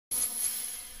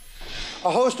A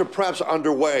host of preps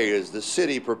underway as the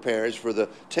city prepares for the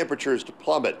temperatures to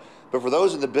plummet. But for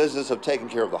those in the business of taking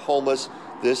care of the homeless,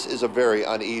 this is a very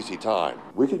uneasy time.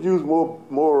 We could use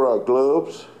more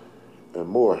gloves and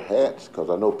more hats,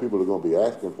 because I know people are going to be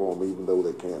asking for them even though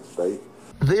they can't stay.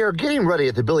 They are getting ready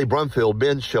at the Billy Brumfield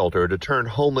Men's Shelter to turn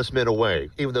homeless men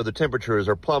away, even though the temperatures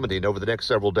are plummeting over the next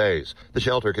several days. The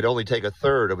shelter could only take a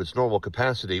third of its normal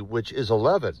capacity, which is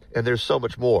 11, and there's so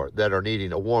much more that are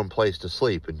needing a warm place to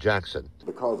sleep in Jackson.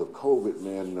 Because of COVID,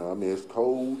 man, I mean, it's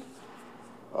cold.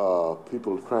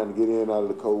 People are trying to get in out of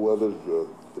the cold weather.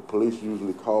 The police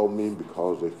usually call me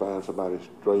because they find somebody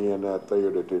straying out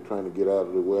there that they're trying to get out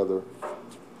of the weather.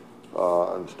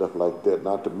 And stuff like that,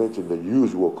 not to mention the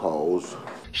usual calls.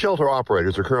 Shelter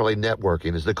operators are currently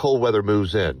networking as the cold weather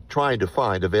moves in, trying to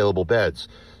find available beds.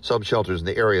 Some shelters in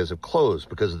the areas have closed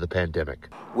because of the pandemic.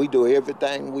 We do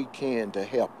everything we can to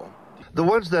help them. The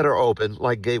ones that are open,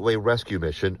 like Gateway Rescue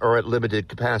Mission, are at limited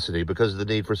capacity because of the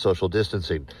need for social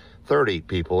distancing. 30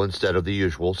 people instead of the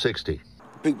usual 60.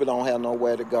 People don't have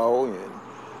nowhere to go, and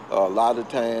a lot of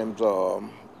times,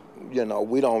 you know,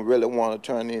 we don't really want to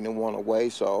turn anyone away,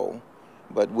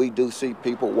 but we do see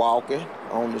people walking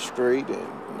on the street,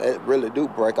 and that really do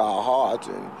break our hearts,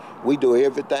 and we do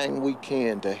everything we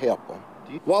can to help them.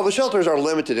 While the shelters are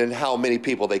limited in how many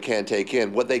people they can take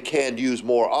in, what they can use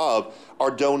more of are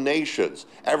donations.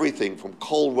 Everything from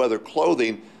cold weather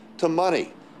clothing to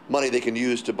money. Money they can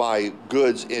use to buy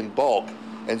goods in bulk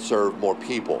and serve more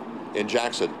people. In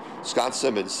Jackson, Scott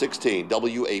Simmons, 16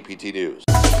 WAPT News.